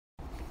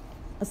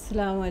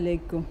അസ്സലാമു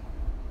അലൈക്കും.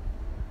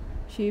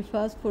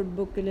 ഷീഫാസ് ഫുഡ്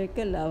ബുക്കിലേക്ക്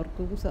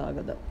എല്ലാവർക്കും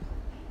സ്വാഗതം.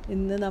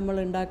 ഇന്ന് നമ്മൾ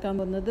ഉണ്ടാക്കാൻ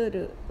പോകുന്നത്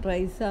ഒരു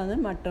റൈസാണ്,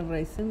 മട്ടൺ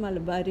റൈസ്,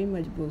 മലബാരി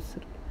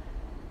മജ്ബൂസ്.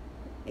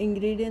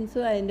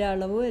 ഇൻഗ്രീഡിയൻസും അതിൻ്റെ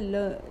അളവും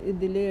എല്ലാം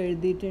ഇതിൽ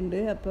എഴുതിയിട്ടുണ്ട്.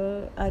 അപ്പോൾ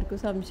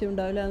ആർക്കും സംശയം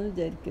ഉണ്ടാവില്ല എന്ന്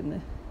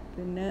വിചാരിക്കുന്നത്.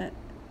 പിന്നെ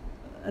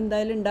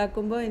എന്തായാലും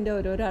ഉണ്ടാക്കുമ്പോൾ അതിൻ്റെ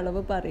ഓരോരോ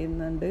അളവ്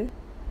പറയുന്നുണ്ട്.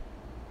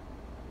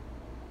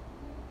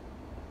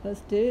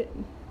 ഫസ്റ്റ്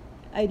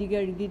അരി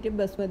കഴുകിയിട്ട്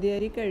ബസ്മതി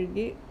അരി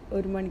കഴുകി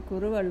 1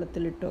 മണിക്കൂർ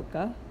വെള്ളത്തിലിട്ട്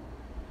വെക്കുക.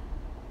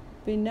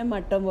 പിന്നെ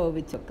മട്ടൺ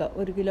വേവിച്ച് വെക്കുക.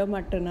 1 കിലോ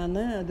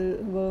മട്ടനാണ്, അത്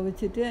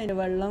വേവിച്ചിട്ട് അതിൻ്റെ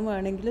വെള്ളം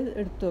വേണമെങ്കിൽ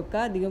എടുത്തു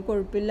വെക്കുക. അധികം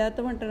കൊഴുപ്പില്ലാത്ത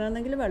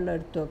മട്ടനാണെങ്കിൽ വെള്ളം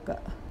എടുത്തു വെക്കുക.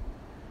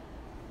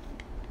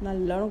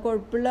 നല്ലോണം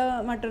കൊഴുപ്പുള്ള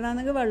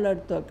മട്ടനാണെങ്കിൽ വെള്ളം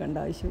എടുത്തു വെക്കേണ്ട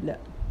ആവശ്യമില്ല.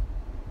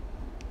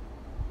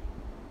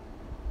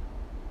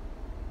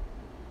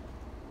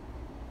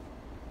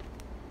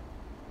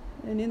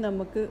 ഇനി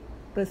നമുക്ക്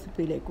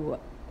റെസിപ്പിയിലേക്ക്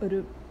പോവാം. ഒരു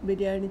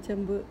ബിരിയാണി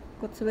ചെമ്പ്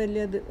കുറച്ച്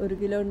വലിയത് 1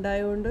 കിലോ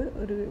ഉണ്ടായതുകൊണ്ട്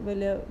ഒരു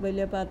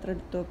വലിയ പാത്രം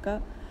എടുത്ത് വെക്കുക.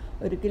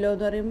 1 കിലോ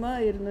എന്ന് പറയുമ്പോൾ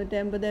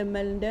 250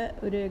 ml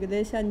ഒരു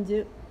ഏകദേശം 5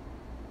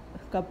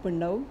 കപ്പ്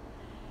ഉണ്ടാവും.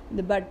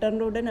 ഇത്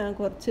ബട്ടറിൻ്റെ കൂടെ ഞാൻ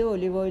കുറച്ച്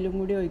ഒലിവ് ഓയിലും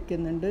കൂടി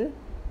ഒഴിക്കുന്നുണ്ട്.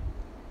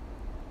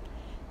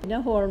 പിന്നെ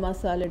ഹോൾ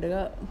മസാല ഇടുക.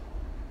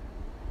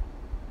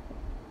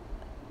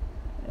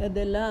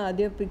 ഇതെല്ലാം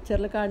ആദ്യം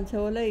പിക്ചറിൽ കാണിച്ച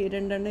പോലെ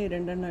 2 എണ്ണം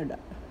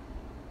ഇടുക.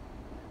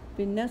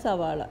 പിന്നെ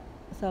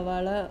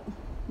സവാള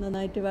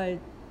നന്നായിട്ട്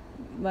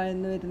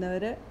വഴന്ന്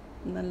വരുന്നവരെ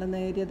നല്ല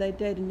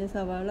നേരിയതായിട്ട് അരിഞ്ഞ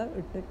സവാള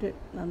ഇട്ടിട്ട്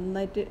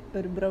നന്നായിട്ട്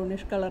ഒരു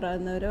ബ്രൗണിഷ്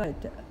കളറാകുന്നവരെ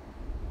വഴറ്റുക.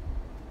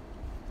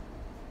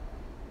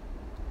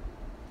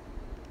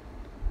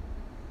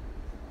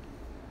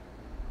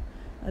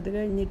 അത്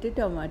കഴിഞ്ഞിട്ട്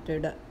ടൊമാറ്റോ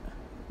ഇടുക.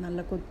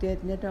 നല്ല കുത്തി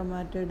അരിഞ്ഞ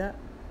ടൊമാറ്റോ ഇടുക.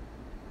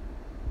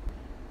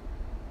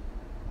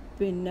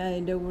 പിന്നെ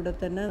അതിൻ്റെ കൂടെ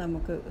തന്നെ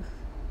നമുക്ക്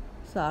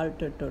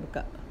സാൾട്ട് ഇട്ട്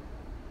കൊടുക്കാം.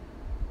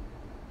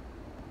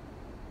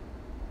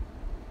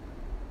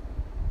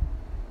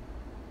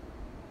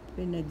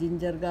 പിന്നെ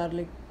ginger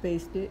garlic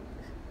paste,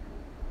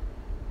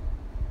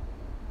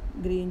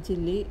 green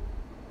chilli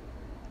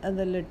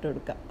അതെല്ലാം ഇട്ട്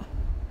കൊടുക്കാം.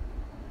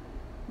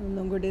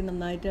 ഒന്നും കൂടി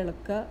നന്നായിട്ട്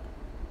ഇളക്കുക.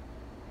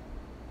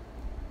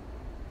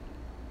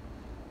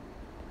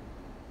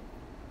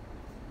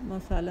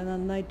 മസാല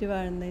നന്നായിട്ട്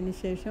വഴന്നതിന്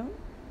ശേഷം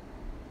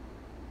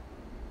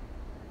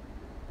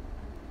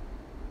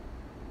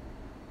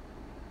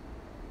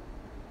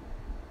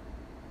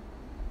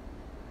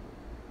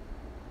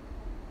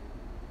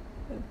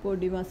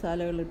പൊടി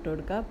മസാലകൾ ഇട്ട്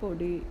കൊടുക്കുക.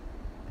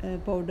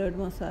 പൗഡേർഡ്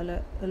മസാല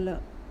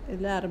എല്ലാം.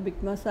 ഇതിൽ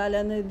അറബിക് മസാല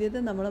എന്ന് എഴുതിയത്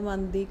നമ്മൾ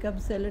മന്തി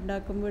കബ്സെല്ലാം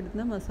ഉണ്ടാക്കുമ്പോൾ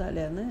ഇടുന്ന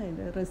മസാലയാണ്.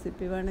 അതിൻ്റെ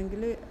റെസിപ്പി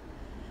വേണമെങ്കിൽ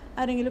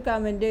ആരെങ്കിലും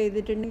കമൻറ്റ്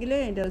ചെയ്തിട്ടുണ്ടെങ്കിൽ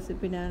അതിൻ്റെ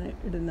റെസിപ്പി ഞാൻ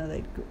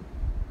ഇടുന്നതായിരിക്കും.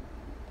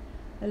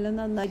 എല്ലാം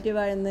നന്നായിട്ട്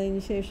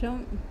വഴന്നതിന് ശേഷം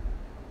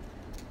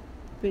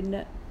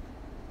പിന്നെ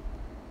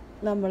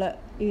നമ്മൾ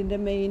ഇതിൻ്റെ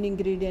മെയിൻ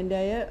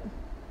ഇൻഗ്രീഡിയൻ്റായ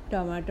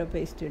ടൊമാറ്റോ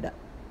പേസ്റ്റ് ഇടുക.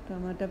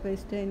 ടൊമാറ്റോ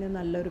പേസ്റ്റ് അതിന്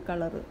നല്ലൊരു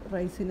കളറ്,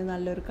 റൈസിന്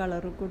നല്ലൊരു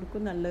കളറ്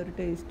കൊടുക്കും, നല്ലൊരു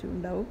ടേസ്റ്റും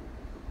ഉണ്ടാവും.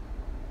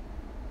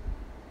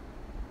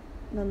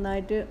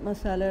 നന്നായിട്ട്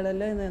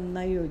മസാലകളെല്ലാം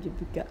നന്നായി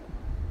യോജിപ്പിക്കുക.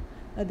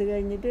 അത്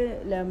കഴിഞ്ഞിട്ട്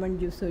ലെമൺ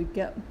ജ്യൂസ്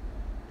ഒഴിക്കുക.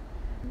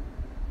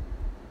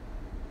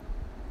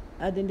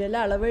 അതിൻ്റെ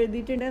എല്ലാം അളവ്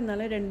എഴുതിയിട്ടുണ്ട്.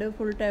 എന്നാലും 2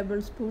 full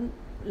table spoon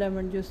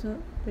lemon juice,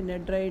 പിന്നെ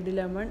ഡ്രൈഡ്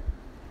ലെമൺ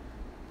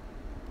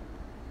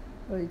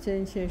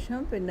ഒഴിച്ചതിന് ശേഷം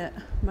പിന്നെ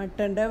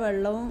മട്ടൻ്റെ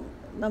വെള്ളവും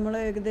നമ്മൾ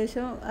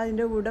ഏകദേശം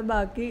അതിൻ്റെ കൂടെ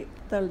ബാക്കി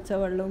തിളച്ച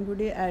വെള്ളവും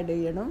കൂടി ആഡ്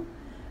ചെയ്യണം.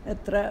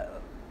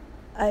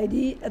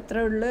 അരി എത്ര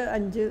ഉള്ളു,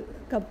 5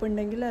 കപ്പ്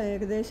ഉണ്ടെങ്കിൽ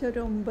ഏകദേശം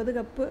ഒരു 9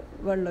 കപ്പ്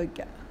വെള്ളം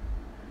ഒഴിക്കുക.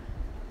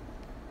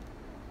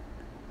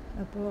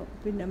 അപ്പോൾ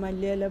പിന്നെ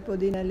മല്ലിയില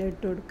പുതിനയില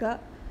ഇട്ട് കൊടുക്കുക.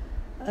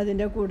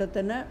 അതിൻ്റെ കൂടെ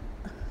തന്നെ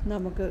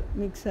നമുക്ക്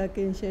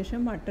മിക്സാക്കിയതിന്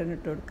ശേഷം മട്ടൺ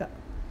ഇട്ട് കൊടുക്കുക.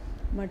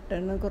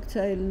 മട്ടൺ കുറച്ച്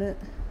അതിൽ നിന്ന്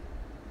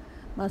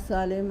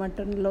മസാലയും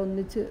മട്ടണെല്ലാം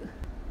ഒന്നിച്ച്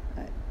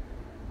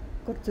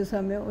കുറച്ച്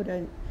സമയം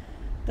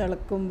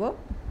തിളക്കുമ്പോൾ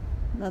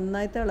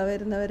നന്നായി തിള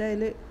വരുന്നവരെ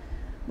അതിൽ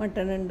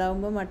മട്ടൺ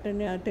ഉണ്ടാകുമ്പോൾ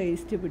മട്ടന് ആ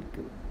ടേസ്റ്റ്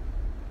പിടിക്കും.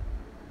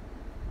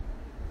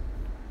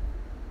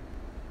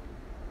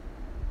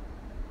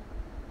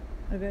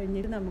 അത്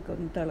കഴിഞ്ഞിട്ട്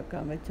നമുക്കൊന്ന്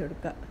തിളക്കാൻ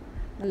വെച്ചെടുക്കാം.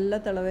 നല്ല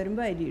തിള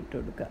വരുമ്പോൾ അരി ഇട്ട്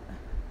കൊടുക്കുക.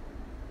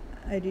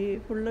 അരി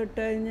ഫുള്ള് ഇട്ട്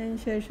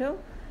കഴിഞ്ഞതിന് ശേഷം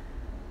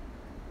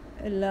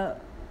എല്ലാം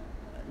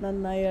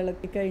നന്നായി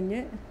ഇളക്കി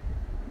കഴിഞ്ഞ്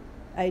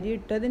അരി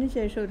ഇട്ടതിന്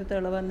ശേഷം ഒരു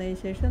തിള വന്നതിന്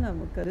ശേഷം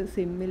നമുക്കത്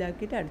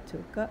സിമ്മിലാക്കിയിട്ട് അടച്ചു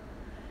വെക്കുക.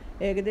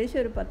 ഏകദേശം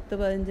ഒരു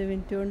 10-15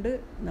 മിനിറ്റ് കൊണ്ട്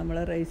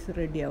നമ്മളെ റൈസ്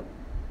റെഡിയാവും.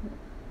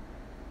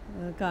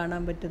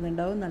 കാണാൻ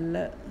പറ്റുന്നുണ്ടാവും. നല്ല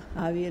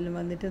ആവിയെല്ലാം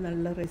വന്നിട്ട്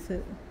നല്ല റൈസ്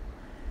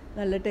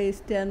നല്ല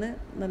ടേസ്റ്റാണ്.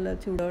 നല്ല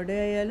ചൂടോടെ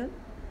ആയാലും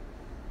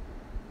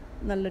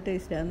നല്ല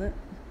ടേസ്റ്റാണ്.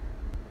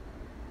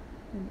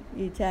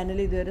 ഈ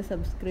ചാനൽ ഇതുവരെ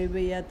സബ്സ്ക്രൈബ്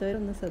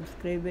ചെയ്യാത്തവരൊന്ന്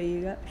സബ്സ്ക്രൈബ്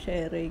ചെയ്യുക,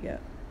 ഷെയർ ചെയ്യുക.